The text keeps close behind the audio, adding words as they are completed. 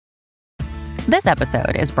This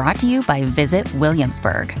episode is brought to you by Visit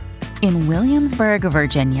Williamsburg. In Williamsburg,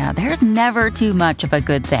 Virginia, there's never too much of a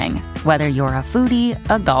good thing. Whether you're a foodie,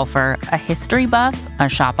 a golfer, a history buff, a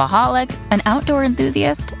shopaholic, an outdoor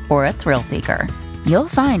enthusiast, or a thrill seeker, you'll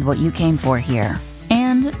find what you came for here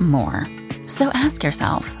and more. So ask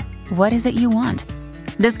yourself, what is it you want?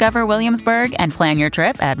 Discover Williamsburg and plan your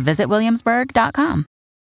trip at visitwilliamsburg.com.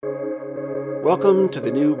 Welcome to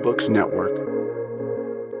the New Books Network.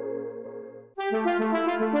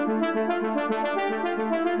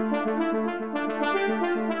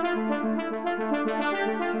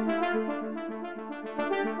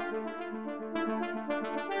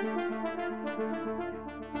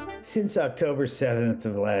 Since October 7th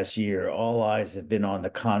of last year, all eyes have been on the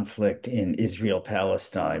conflict in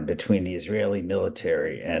Israel-Palestine between the Israeli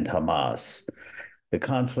military and Hamas. The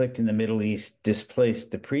conflict in the Middle East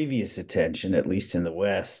displaced the previous attention, at least in the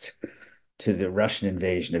West, to the Russian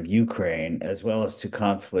invasion of Ukraine, as well as to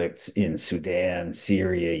conflicts in Sudan,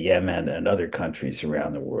 Syria, Yemen, and other countries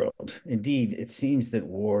around the world. Indeed, it seems that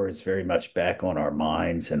war is very much back on our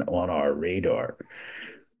minds and on our radar.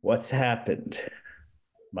 What's happened?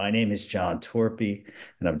 My name is John Torpy,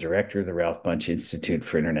 and I'm director of the Ralph Bunche Institute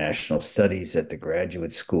for International Studies at the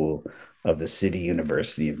Graduate School of the City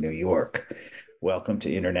University of New York. Welcome to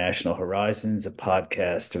International Horizons, a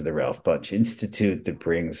podcast of the Ralph Bunche Institute that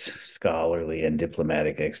brings scholarly and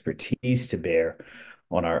diplomatic expertise to bear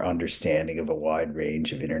on our understanding of a wide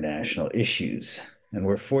range of international issues. And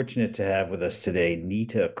we're fortunate to have with us today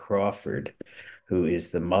Neta Crawford, who is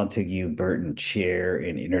the Montague Burton Chair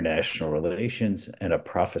in International Relations and a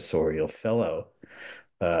professorial fellow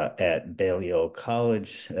at Balliol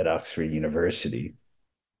College at Oxford University.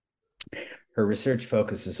 Her research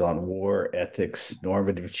focuses on war, ethics,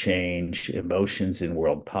 normative change, emotions in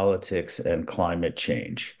world politics, and climate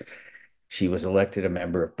change. She was elected a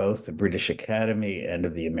member of both the British Academy and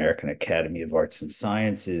of the American Academy of Arts and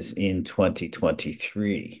Sciences in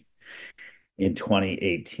 2023. In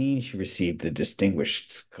 2018, she received the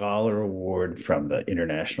Distinguished Scholar Award from the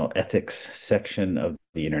International Ethics section of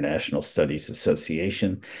the International Studies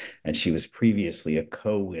Association, and she was previously a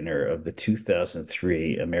co-winner of the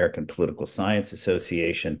 2003 American Political Science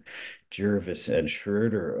Association Jervis and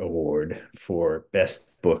Schroeder Award for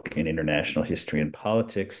Best Book in International History and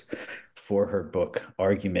Politics for her book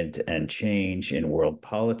Argument and Change in World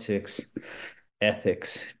Politics,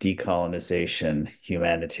 Ethics, Decolonization,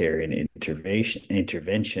 Humanitarian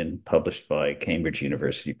Intervention, published by Cambridge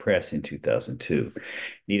University Press in 2002.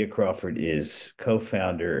 Neta Crawford is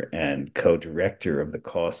co-founder and co-director of the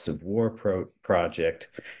Costs of War project,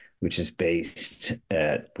 which is based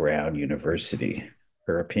at Brown University.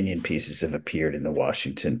 Her opinion pieces have appeared in the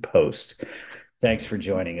Washington Post. Thanks for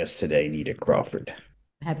joining us today, Neta Crawford.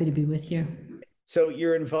 Happy to be with you. So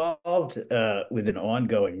you're involved with an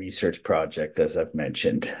ongoing research project, as I've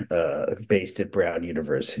mentioned, based at Brown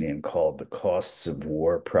University and called the Costs of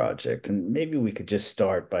War Project. And maybe we could just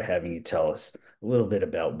start by having you tell us a little bit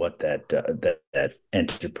about what that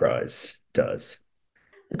enterprise does.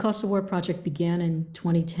 The Costs of War Project began in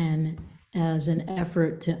 2010 as an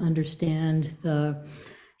effort to understand the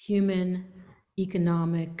human,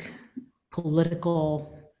 economic,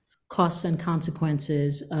 political costs and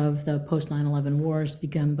consequences of the post-9/11 wars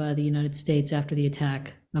begun by the United States after the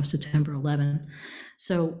attack of September 11.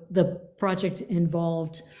 So the project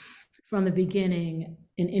involved, from the beginning,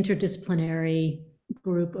 an interdisciplinary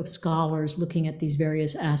group of scholars looking at these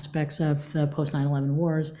various aspects of the post-9/11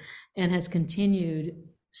 wars, and has continued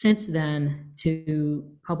since then to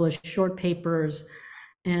publish short papers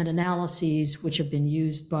and analyses which have been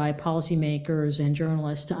used by policymakers and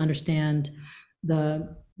journalists to understand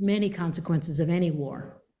the many consequences of any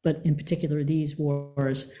war, but in particular these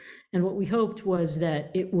wars. And what we hoped was that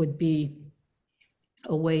it would be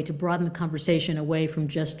a way to broaden the conversation away from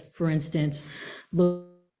just, for instance,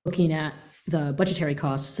 looking at the budgetary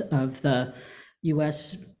costs of the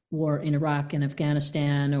US war in Iraq and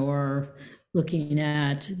Afghanistan, or looking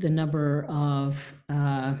at the number of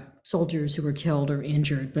soldiers who were killed or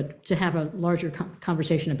injured, but to have a larger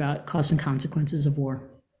conversation about costs and consequences of war.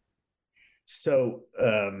 So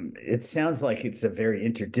it sounds like it's a very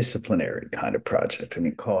interdisciplinary kind of project. I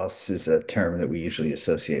mean, costs is a term that we usually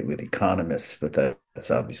associate with economists, but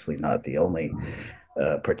that's obviously not the only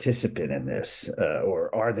participant in this.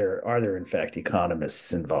 Or are there in fact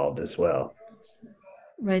economists involved as well?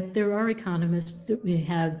 Right, there are economists. We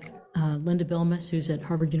have Linda Bilmes, who's at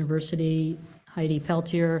Harvard University, Heidi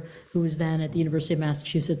Peltier, who was then at the University of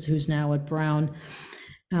Massachusetts, who's now at Brown,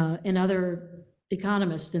 and other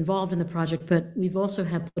economists involved in the project. But we've also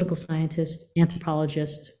had political scientists,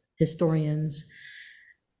 anthropologists, historians,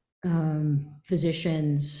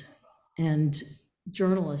 physicians and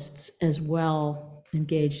journalists as well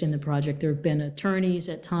engaged in the project. There have been attorneys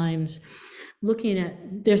at times looking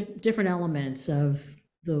at different elements of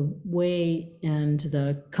the way and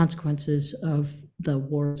the consequences of the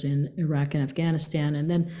wars in Iraq and Afghanistan, and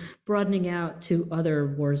then broadening out to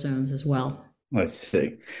other war zones as well. I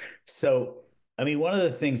see. So, I mean, one of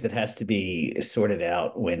the things that has to be sorted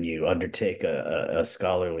out when you undertake a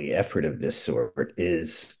scholarly effort of this sort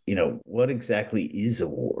is, what exactly is a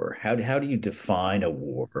war? How do you define a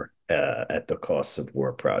war at the Costs of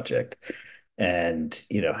War project? And,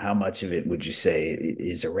 how much of it would you say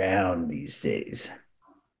is around these days?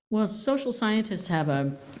 Well, social scientists have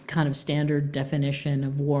a kind of standard definition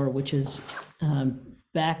of war, which is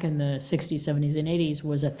back in the 60s, 70s, and 80s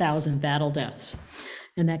was 1,000 battle deaths.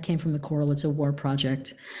 And that came from the Correlates of War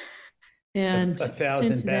project. And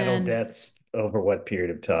 1,000 battle deaths over what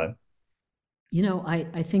period of time?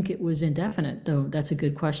 I think it was indefinite, though. That's a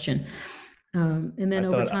good question. And then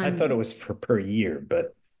over time, I thought it was per year,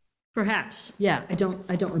 but perhaps, yeah. I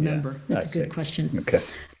don't remember. That's a good question. Okay.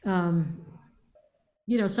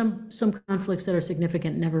 Some conflicts that are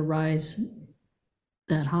significant never rise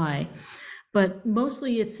that high, but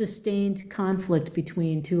mostly it's sustained conflict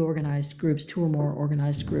between two or more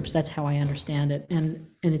organized groups. That's how I understand it, and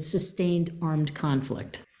it's sustained armed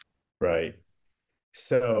conflict. Right.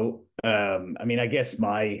 So, I guess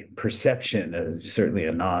my perception, certainly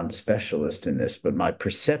a non-specialist in this, but my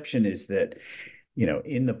perception is that,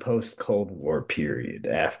 in the post-Cold War period,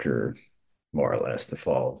 after more or less the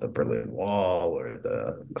fall of the Berlin Wall or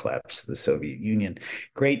the collapse of the Soviet Union,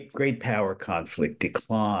 great power conflict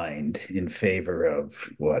declined in favor of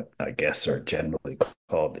what I guess are generally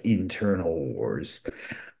called internal wars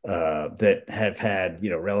that have had,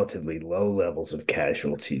 relatively low levels of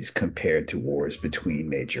casualties compared to wars between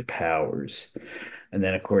major powers. And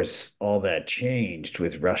then, of course, all that changed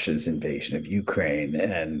with Russia's invasion of Ukraine,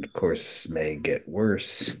 and of course may get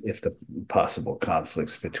worse if the possible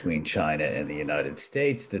conflicts between China and the United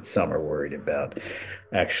States that some are worried about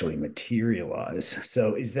actually materialize.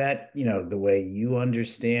 So is that, the way you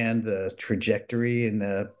understand the trajectory in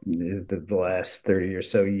the last 30 or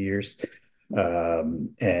so years?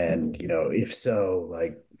 And, if so,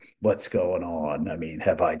 like, what's going on? I mean,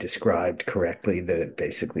 have I described correctly that it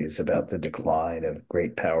basically is about the decline of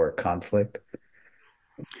great power conflict?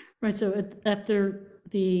 Right. So after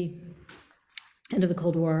the end of the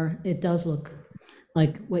Cold War, it does look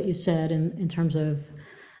like what you said in terms of,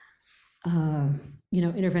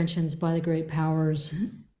 interventions by the great powers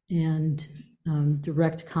and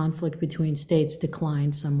direct conflict between states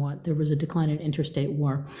declined somewhat. There was a decline in interstate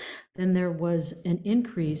war. Then there was an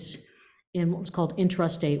increase in what was called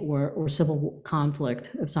intrastate war or civil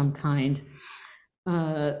conflict of some kind,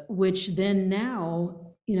 which then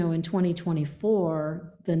now, in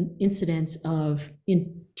 2024, the incidence of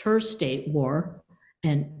interstate war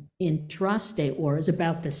and intrastate war is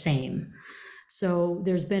about the same. So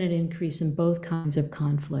there's been an increase in both kinds of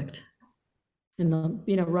conflict in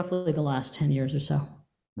the, roughly the last 10 years or so.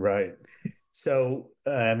 Right. So,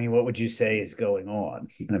 what would you say is going on?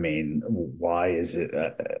 Why is it?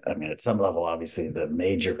 At some level, obviously, the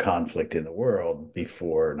major conflict in the world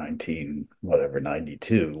before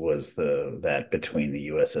 92 was that between the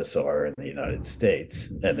USSR and the United States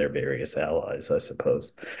and their various allies, I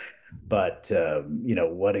suppose. But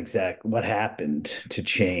what happened to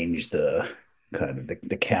change the kind of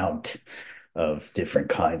the count of different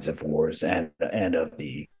kinds of wars and of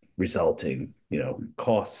the resulting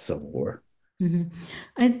costs of war? Mm-hmm.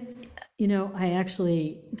 I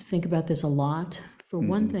actually think about this a lot. For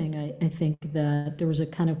one thing, I think that there was a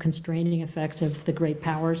kind of constraining effect of the great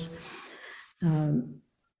powers, in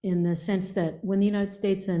the sense that when the United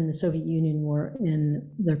States and the Soviet Union were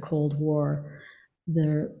in their Cold War,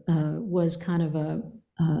 there was kind of a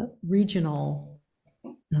regional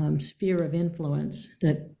sphere of influence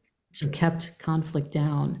that kept conflict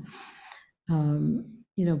down.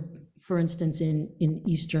 For instance, in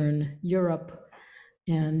Eastern Europe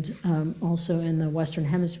and also in the Western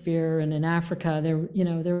Hemisphere and in Africa,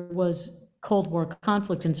 there was Cold War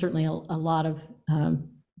conflict and certainly a lot of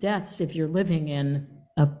deaths if you're living in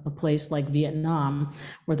a place like Vietnam,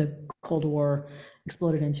 where the Cold War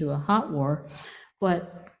exploded into a hot war.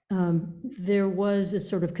 But there was a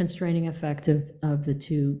sort of constraining effect of the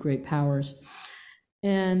two great powers.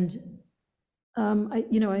 And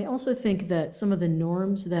I also think that some of the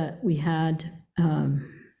norms that we had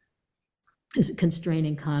as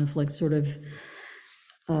constraining conflict sort of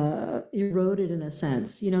eroded in a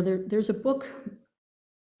sense. There's a book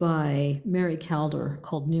by Mary Calder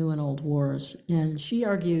called New and Old Wars, and she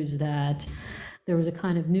argues that there was a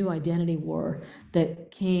kind of new identity war that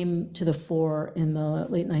came to the fore in the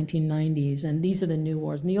late 1990s. And these are the new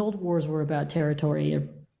wars. And the old wars were about territory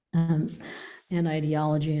and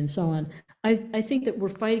ideology and so on. I think that we're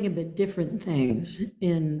fighting a bit different things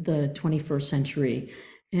in the 21st century.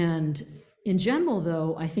 And in general,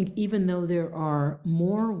 though, I think even though there are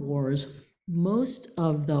more wars, most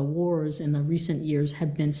of the wars in the recent years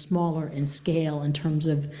have been smaller in scale in terms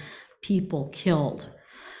of people killed.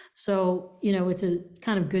 So, it's a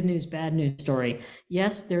kind of good news, bad news story.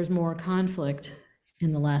 Yes, there's more conflict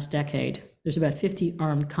in the last decade. There's about 50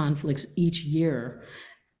 armed conflicts each year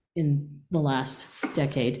in the last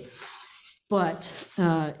decade. But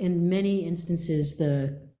in many instances,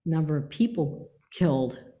 the number of people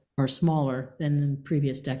killed are smaller than in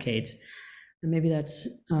previous decades. And maybe that's,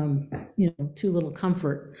 too little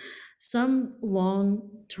comfort. Some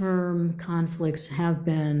long-term conflicts have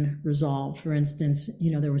been resolved. For instance,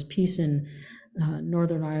 there was peace in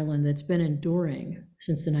Northern Ireland that's been enduring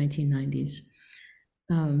since the 1990s.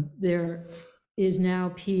 There is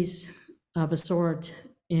now peace of a sort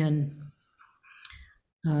in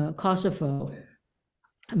Kosovo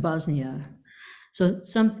and Bosnia. So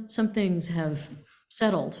some things have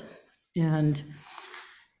settled, and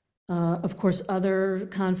of course other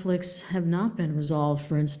conflicts have not been resolved.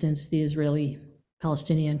 For instance, the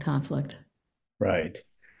Israeli-Palestinian conflict. Right.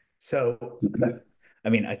 So,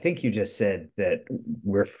 I think you just said that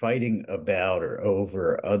we're fighting about or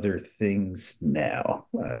over other things now,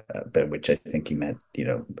 by which I think you meant,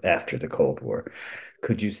 after the Cold War.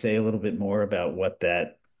 Could you say a little bit more about what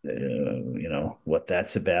that, what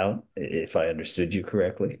that's about, if I understood you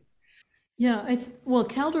correctly? Yeah, well,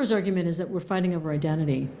 Kaldor's argument is that we're fighting over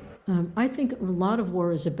identity. I think a lot of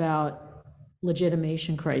war is about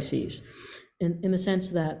legitimation crises, in the sense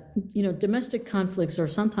that, domestic conflicts are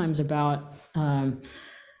sometimes about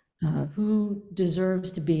who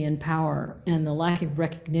deserves to be in power and the lack of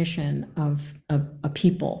recognition of a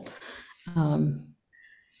people.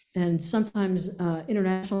 And sometimes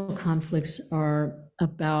international conflicts are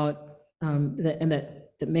about,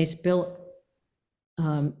 that may spill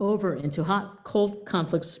over into cold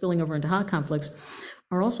conflicts, spilling over into hot conflicts,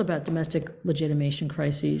 are also about domestic legitimation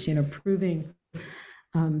crises, proving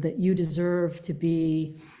that you deserve to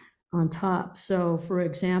be on top. So, for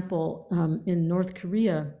example, in North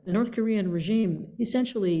Korea, the North Korean regime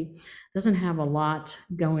essentially doesn't have a lot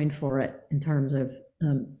going for it in terms of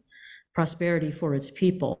prosperity for its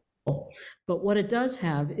people. But what it does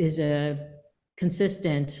have is a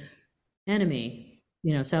consistent enemy,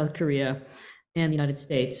 South Korea and the United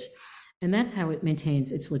States. And that's how it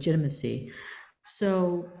maintains its legitimacy.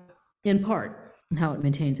 So, in part, how it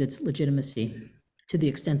maintains its legitimacy, to the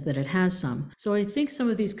extent that it has some. So I think some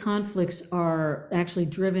of these conflicts are actually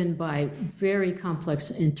driven by very complex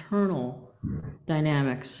internal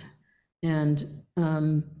dynamics. And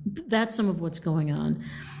that's some of what's going on.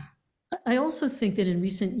 I also think that in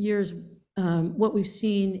recent years, what we've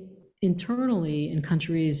seen internally in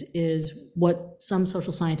countries is what some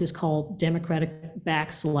social scientists call democratic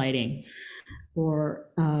backsliding, or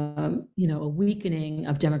a weakening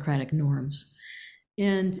of democratic norms.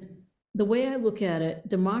 And the way I look at it,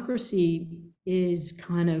 democracy is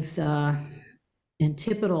kind of the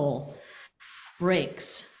antipodal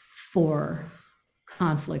brakes for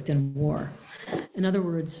conflict and war. In other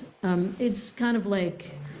words, it's kind of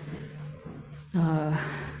like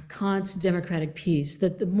Kant's democratic peace,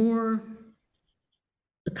 that the more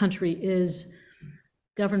a country is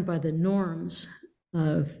governed by the norms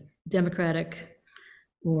of democratic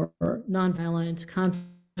or nonviolent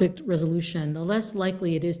conflict resolution, the less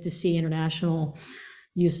likely it is to see international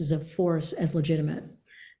uses of force as legitimate.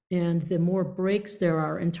 And the more breaks there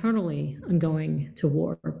are internally on going to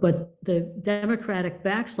war. But the democratic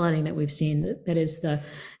backsliding that we've seen, that is the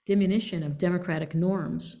diminution of democratic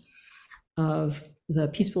norms, of the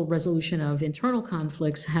peaceful resolution of internal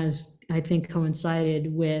conflicts, has, I think,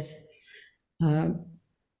 coincided with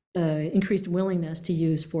increased willingness to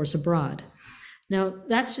use force abroad. Now,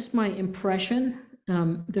 that's just my impression.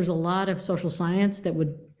 There's a lot of social science that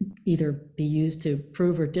would either be used to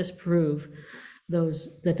prove or disprove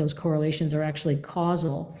that those correlations are actually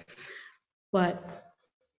causal. But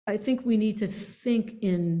I think we need to think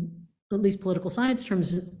in at least political science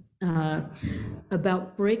terms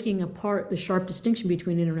about breaking apart the sharp distinction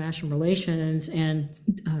between international relations and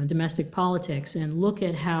domestic politics, and look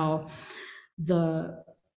at how the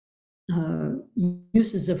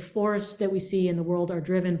uses of force that we see in the world are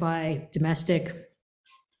driven by domestic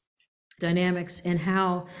dynamics, and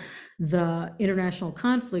how the international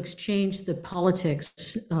conflicts change the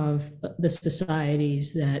politics of the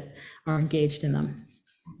societies that are engaged in them.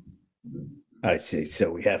 I see.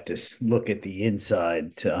 So we have to look at the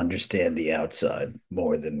inside to understand the outside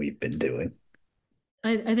more than we've been doing.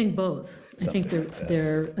 I think both. I think Something like that.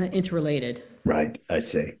 they're interrelated. Right. I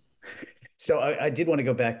see. So I did want to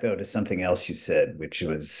go back though to something else you said, which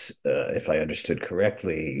was, if I understood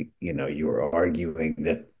correctly, you were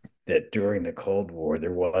arguing that during the Cold War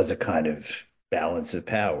there was a kind of balance of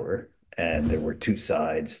power, and there were two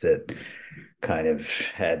sides that kind of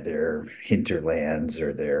had their hinterlands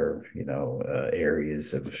or their,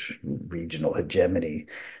 areas of regional hegemony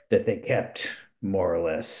that they kept more or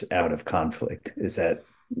less out of conflict.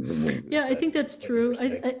 Yeah, I think that's true.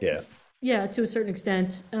 Yeah. Yeah, to a certain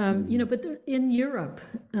extent. But in Europe,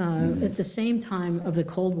 at the same time of the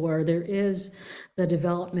Cold War, there is the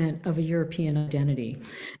development of a European identity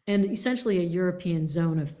and essentially a European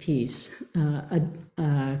zone of peace,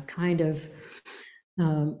 a kind of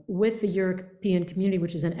with the European community,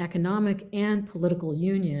 which is an economic and political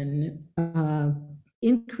union,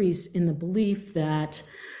 increase in the belief that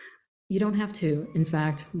you don't have to, in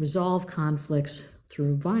fact, resolve conflicts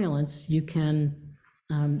through violence. You can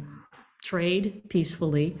trade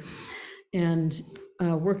peacefully and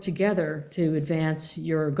work together to advance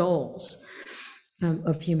your goals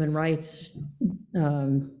of human rights,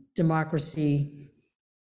 democracy,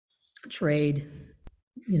 trade,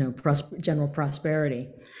 general prosperity.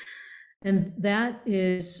 And that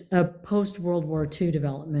is a post-World War II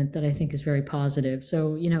development that I think is very positive.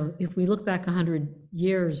 So, if we look back 100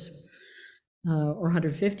 years or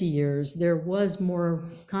 150 years, there was more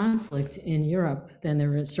conflict in Europe than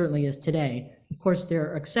there certainly is today. Of course,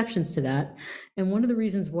 there are exceptions to that. And one of the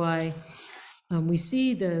reasons why we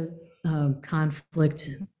see the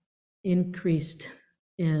conflict increased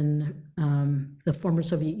in the former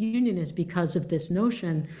Soviet Union is because of this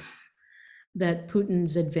notion that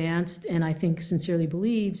Putin's advanced, and I think sincerely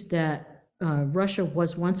believes, that Russia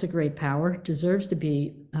was once a great power, deserves to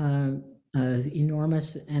be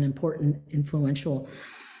enormous and important, influential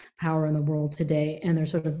power in the world today. And they're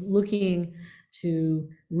sort of looking to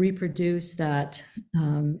reproduce that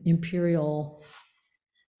imperial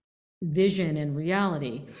vision and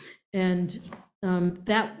reality. And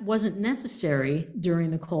that wasn't necessary during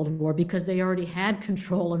the Cold War because they already had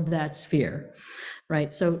control of that sphere,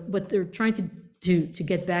 right? So what they're trying to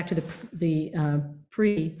get back to the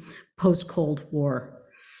post-Cold War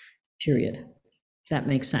period, if that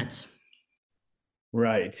makes sense.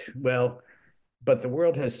 Right. Well, but the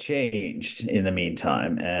world has changed in the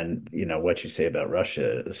meantime. And, what you say about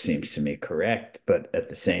Russia seems to me correct. But at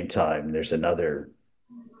the same time, there's another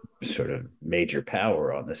sort of major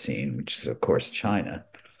power on the scene, which is, of course, China.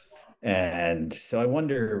 And so I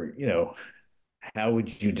wonder, how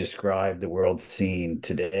would you describe the world scene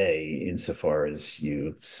today insofar as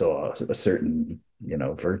you saw a certain,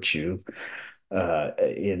 virtue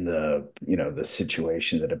in the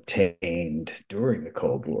situation that obtained during the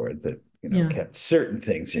Cold War that kept certain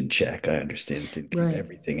things in check. I understand didn't keep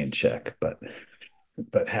everything in check, but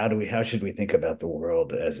how should we think about the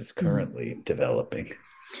world as it's currently developing?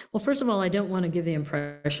 Well, first of all, I don't want to give the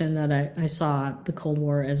impression that I saw the Cold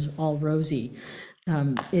War as all rosy.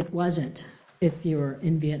 It wasn't. If you were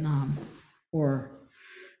in Vietnam or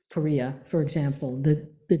Korea, for example, the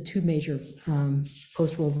two major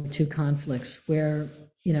post-World War II conflicts where,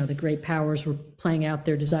 the great powers were playing out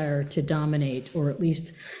their desire to dominate or at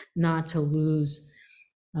least not to lose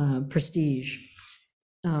prestige.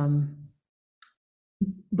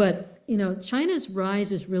 But, China's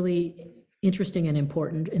rise is really interesting and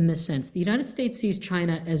important in this sense. The United States sees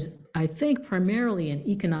China as, I think, primarily an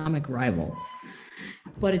economic rival.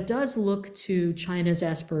 But it does look to China's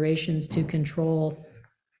aspirations to control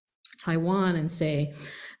Taiwan and say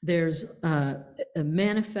there's a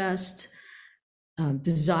manifest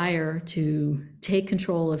desire to take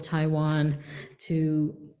control of Taiwan,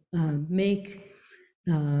 to make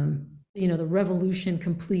the revolution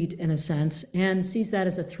complete in a sense, and sees that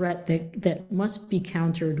as a threat that must be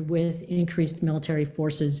countered with increased military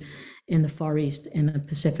forces in the Far East and the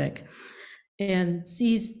Pacific, and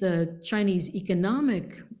sees the Chinese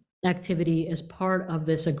economic activity as part of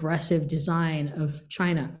this aggressive design of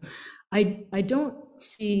China. I don't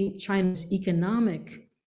see China's economic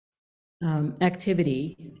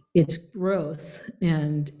activity, its growth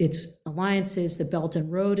and its alliances, the Belt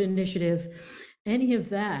and Road Initiative, any of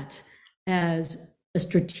that as a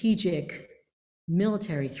strategic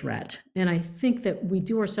military threat. And I think that we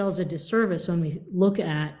do ourselves a disservice when we look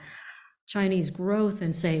at Chinese growth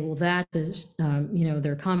and say, well, that is,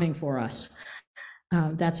 they're coming for us.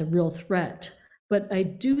 That's a real threat. But I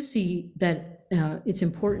do see that it's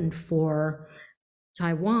important for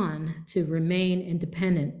Taiwan to remain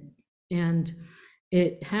independent. And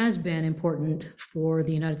it has been important for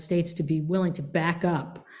the United States to be willing to back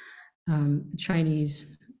up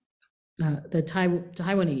Chinese, the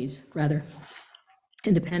Taiwanese, rather,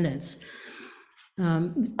 independence.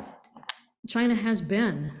 China has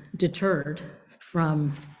been deterred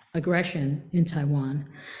from aggression in Taiwan.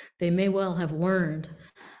 They may well have learned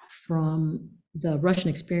from the Russian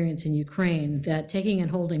experience in Ukraine that taking and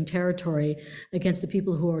holding territory against the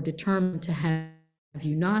people who are determined to have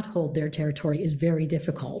you not hold their territory is very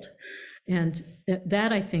difficult. And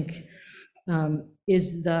that, I think,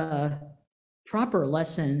 is the proper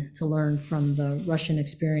lesson to learn from the Russian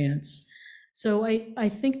experience. So I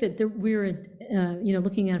think that we're,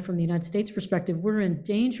 looking at it from the United States perspective, we're in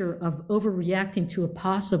danger of overreacting to a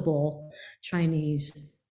possible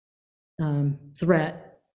Chinese threat.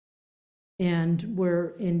 And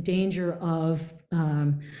we're in danger of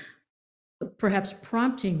perhaps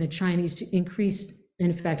prompting the Chinese to increase,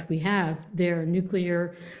 in fact, we have their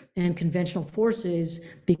nuclear and conventional forces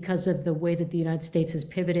because of the way that the United States has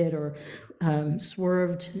pivoted or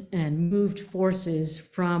swerved and moved forces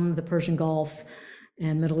from the Persian Gulf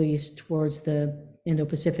and Middle East towards the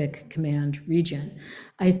Indo-Pacific Command region.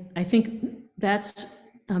 I think that's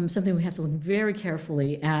something we have to look very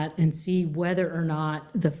carefully at and see whether or not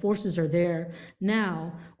the forces are there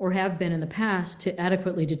now or have been in the past to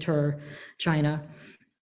adequately deter China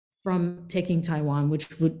from taking Taiwan, which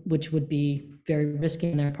would be very risky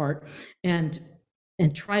on their part, and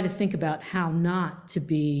try to think about how not to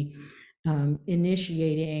be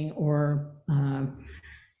initiating or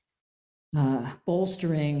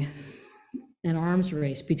bolstering an arms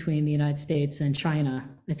race between the United States and China.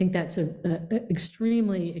 I think that's an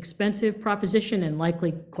extremely expensive proposition and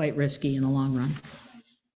likely quite risky in the long run.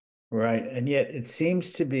 Right. And yet it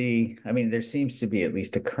seems to be, there seems to be at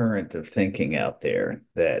least a current of thinking out there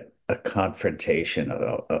that a confrontation,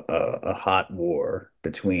 a hot war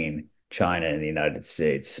between China and the United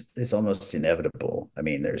States is almost inevitable.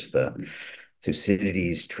 There's the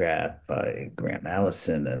Thucydides trap by Graham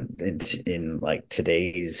Allison, and in like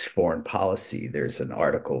today's foreign policy, there's an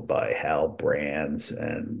article by Hal Brands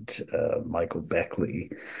and Michael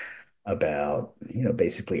Beckley about,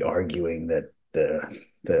 basically arguing that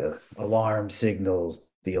the alarm signals,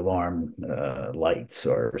 the alarm lights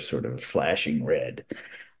are sort of flashing red,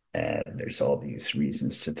 and there's all these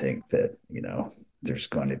reasons to think that there's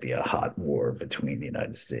going to be a hot war between the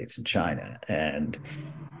United States and China. And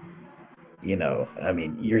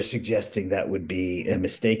you're suggesting that would be a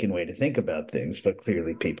mistaken way to think about things, but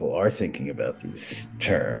clearly people are thinking about these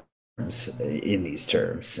terms in these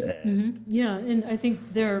terms. Yeah, and I think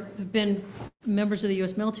there have been members of the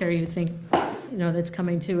U.S. military who think, that's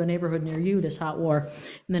coming to a neighborhood near you, this hot war,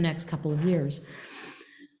 in the next couple of years.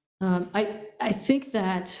 I think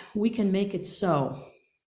that we can make it so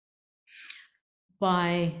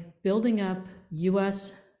by building up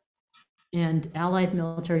U.S. and allied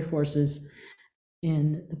military forces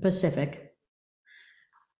in the Pacific,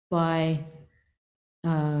 by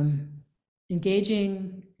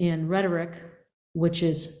engaging in rhetoric which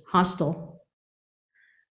is hostile.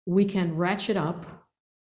 We can ratchet up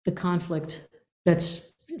the conflict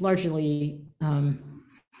that's largely,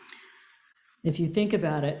 if you think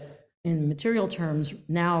about it in material terms,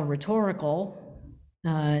 now rhetorical,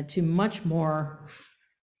 to much more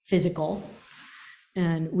physical.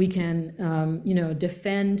 And we can,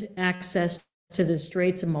 defend access to the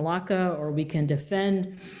Straits of Malacca, or we can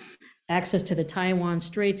defend access to the Taiwan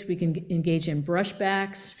Straits. We can engage in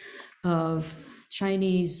brushbacks of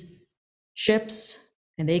Chinese ships,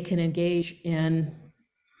 and they can engage in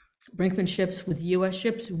brinkmanships with US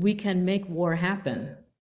ships. We can make war happen.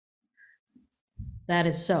 That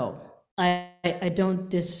is so. I don't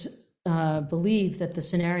believe that the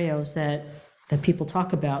scenarios that people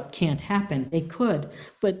talk about can't happen. They could,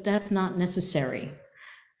 but that's not necessary.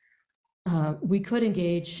 We could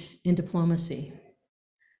engage in diplomacy.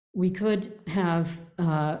 We could have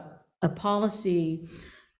a policy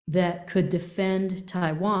that could defend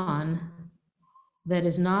Taiwan that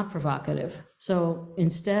is not provocative. So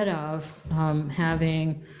instead of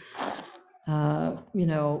having,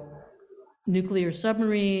 nuclear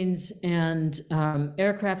submarines and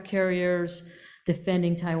aircraft carriers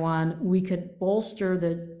defending Taiwan, we could bolster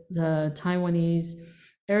the Taiwanese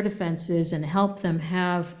air defenses and help them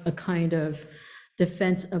have a kind of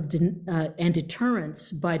defense of and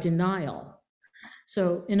deterrence by denial.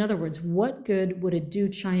 So in other words, what good would it do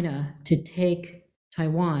China to take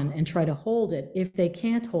Taiwan and try to hold it if they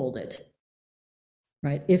can't hold it,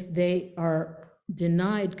 right? If they are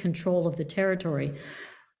denied control of the territory,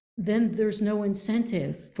 then there's no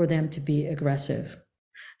incentive for them to be aggressive.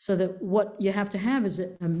 So that what you have to have is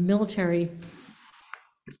a military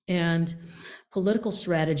and political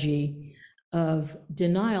strategy of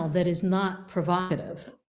denial that is not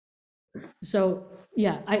provocative. So,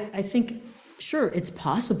 yeah, I think, sure, it's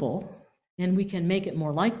possible, and we can make it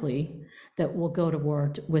more likely that we'll go to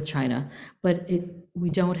war with China, but we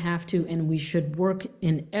don't have to, and we should work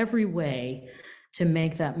in every way to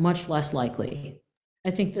make that much less likely.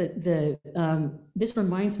 I think that this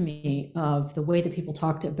reminds me of the way that people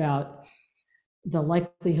talked about the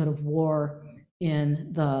likelihood of war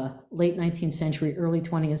in the late 19th century, early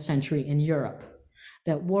 20th century in Europe,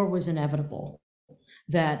 that war was inevitable,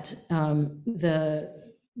 that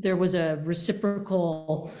there was a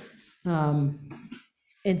reciprocal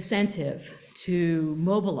incentive to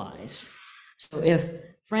mobilize. So if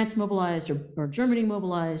France mobilized or Germany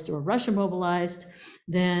mobilized or Russia mobilized,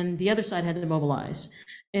 then the other side had to mobilize.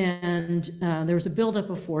 And there was a buildup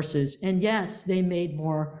of forces. And yes, they made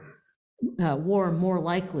war more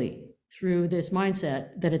likely through this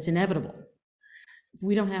mindset that it's inevitable.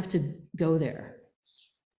 We don't have to go there.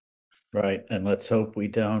 Right. And let's hope we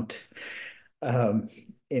don't.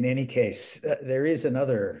 In any case, there is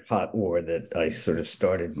another hot war that I sort of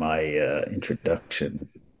started my introduction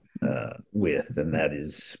with, and that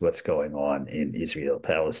is what's going on in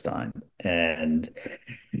Israel-Palestine. And,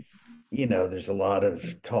 there's a lot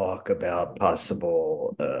of talk about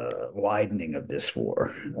possible widening of this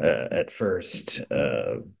war. At first,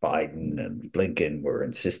 Biden and Blinken were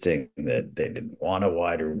insisting that they didn't want a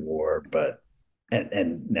wider war, but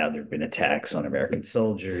and now there have been attacks on American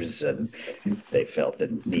soldiers, and they felt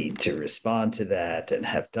the need to respond to that and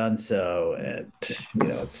have done so. And,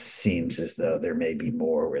 it seems as though there may be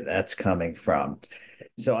more where that's coming from.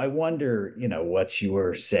 So I wonder, what's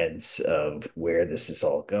your sense of where this is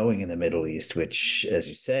all going in the Middle East, which, as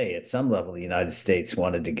you say, at some level, the United States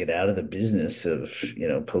wanted to get out of the business of,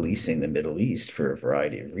 policing the Middle East for a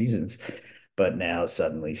variety of reasons, but now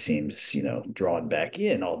suddenly seems, drawn back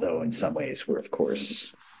in, although in some ways we're, of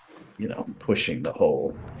course, pushing the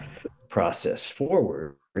whole process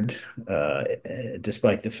forward,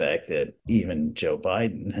 despite the fact that even Joe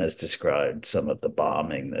Biden has described some of the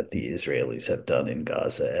bombing that the Israelis have done in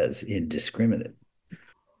Gaza as indiscriminate.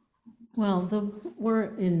 Well, the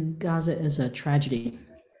war in Gaza is a tragedy.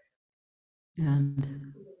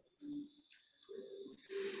 And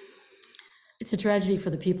it's a tragedy for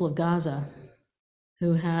the people of Gaza,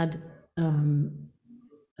 who had a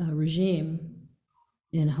regime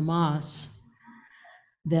in Hamas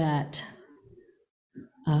that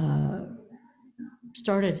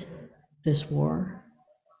started this war,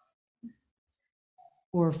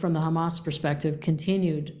 or from the Hamas perspective,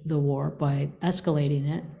 continued the war by escalating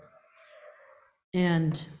it.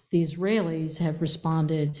 And the Israelis have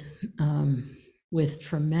responded with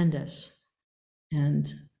tremendous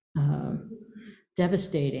and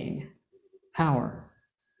devastating power.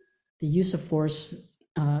 The use of force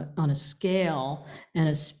on a scale and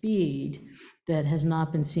a speed that has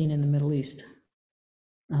not been seen in the Middle East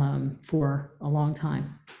for a long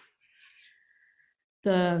time.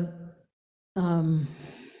 The Biden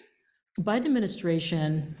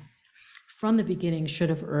administration, from the beginning, should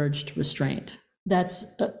have urged restraint. That's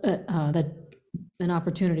an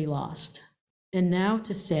opportunity lost. And now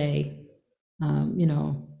to say,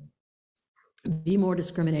 be more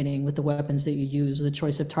discriminating with the weapons that you use, or the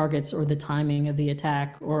choice of targets, or the timing of the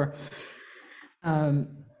attack, or,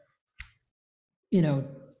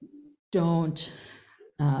 don't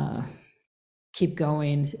keep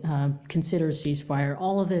going, consider a ceasefire.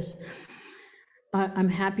 All of this, I'm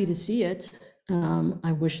happy to see it.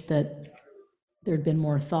 I wish that there'd been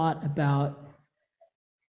more thought about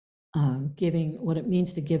giving what it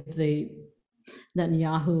means to give the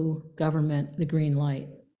Netanyahu government the green light.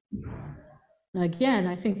 Again,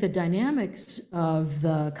 I think the dynamics of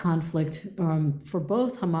the conflict for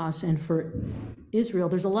both Hamas and for Israel,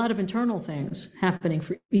 there's a lot of internal things happening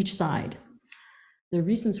for each side. There are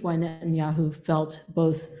reasons why Netanyahu felt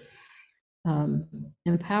both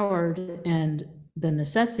empowered and the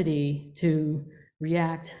necessity to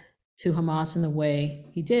react to Hamas in the way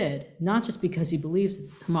he did, not just because he believes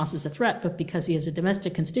Hamas is a threat, but because he has a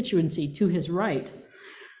domestic constituency to his right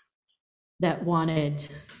that wanted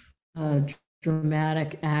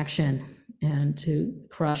dramatic action and to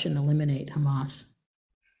crush and eliminate Hamas.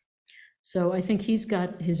 So I think he's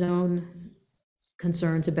got his own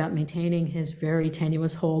concerns about maintaining his very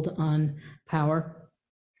tenuous hold on power.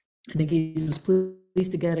 I think he was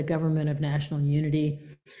pleased to get a government of national unity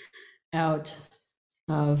out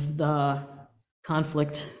of the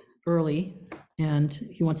conflict early, and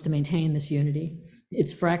he wants to maintain this unity.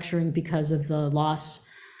 It's fracturing because of the loss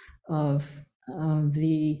of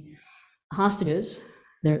the hostages,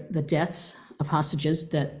 the deaths of hostages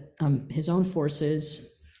that his own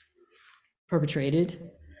forces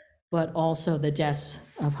perpetrated, but also the deaths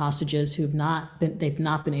of hostages they've not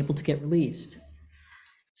been able to get released.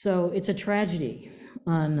 So it's a tragedy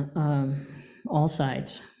on all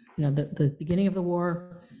sides. The beginning of the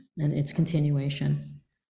war and its continuation.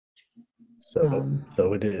 So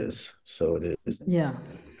it is. So it is. Yeah.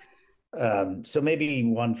 So maybe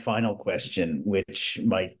one final question, which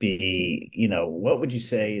might be, what would you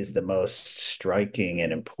say is the most striking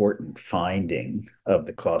and important finding of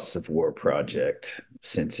the Costs of War project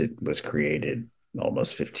since it was created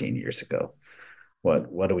almost 15 years ago?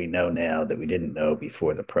 What do we know now that we didn't know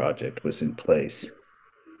before the project was in place?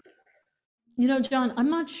 John, I'm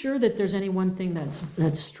not sure that there's any one thing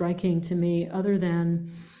that's striking to me, other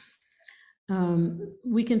than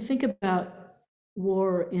we can think about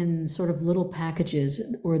war in sort of little packages,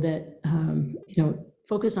 or that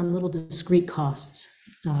focus on little discrete costs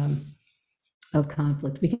of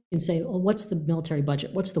conflict. We can say, well, what's the military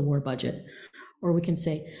budget? What's the war budget? Or we can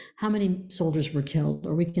say, how many soldiers were killed?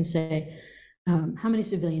 Or we can say, how many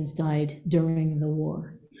civilians died during the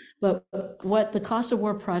war? But what the Cost of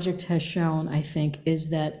War project has shown, I think, is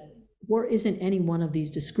that war isn't any one of these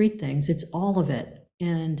discrete things. It's all of it.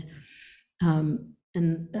 And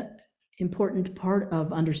important part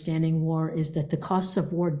of understanding war is that the costs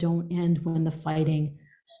of war don't end when the fighting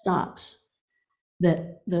stops,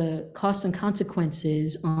 that the costs and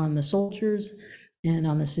consequences on the soldiers and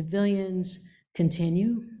on the civilians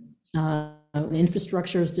continue.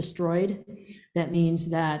 Infrastructure is destroyed. That means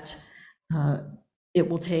that it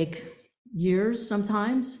will take years,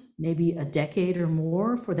 sometimes maybe a decade or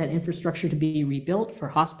more, for that infrastructure to be rebuilt, for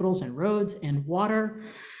hospitals and roads and water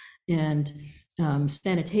and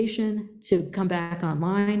sanitation to come back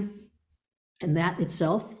online. And that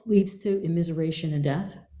itself leads to immiseration and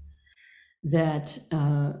death. That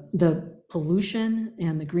the pollution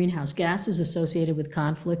and the greenhouse gases associated with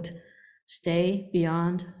conflict stay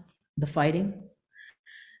beyond the fighting.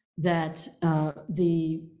 That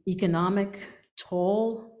the economic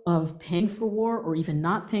toll of paying for war, or even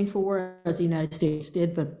not paying for war, as the United States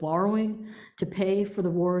did, but borrowing to pay for the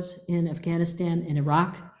wars in Afghanistan and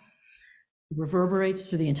Iraq, reverberates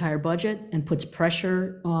through the entire budget and puts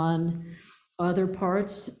pressure on other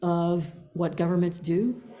parts of what governments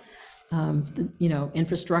do.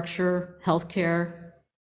 Infrastructure, healthcare,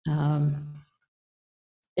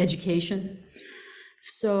 education.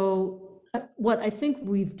 So what I think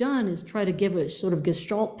we've done is try to give a sort of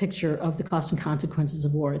gestalt picture of the costs and consequences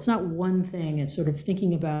of war. It's not one thing. It's sort of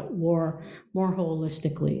thinking about war more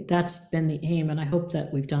holistically. That's been the aim, and I hope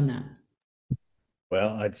that we've done that.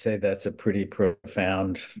 Well, I'd say that's a pretty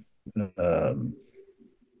profound,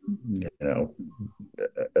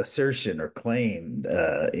 assertion or claim,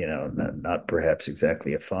 not perhaps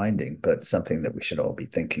exactly a finding, but something that we should all be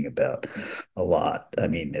thinking about a lot. I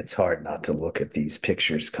mean, it's hard not to look at these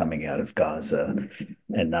pictures coming out of Gaza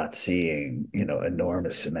and not seeing,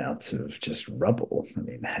 enormous amounts of just rubble. I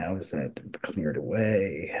mean, how is that cleared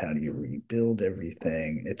away? How do you rebuild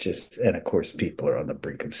everything? And of course, people are on the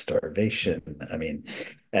brink of starvation. I mean,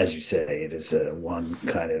 as you say, it is one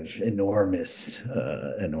kind of enormous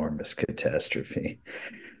catastrophe.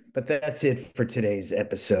 But that's it for today's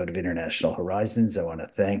episode of International Horizons. I want to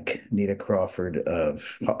thank Neta Crawford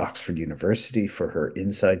of Oxford University for her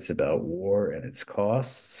insights about war and its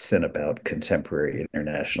costs, and about contemporary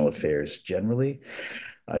international affairs generally.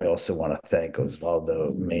 I also want to thank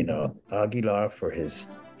Osvaldo Mena Aguilar for his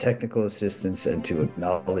technical assistance, and to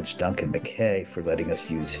acknowledge Duncan McKay for letting us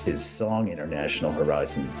use his song International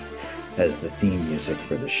Horizons as the theme music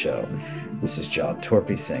for the show. This is John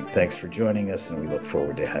Torpy saying thanks for joining us, and we look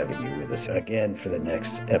forward to having you with us again for the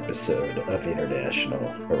next episode of International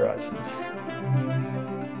Horizons.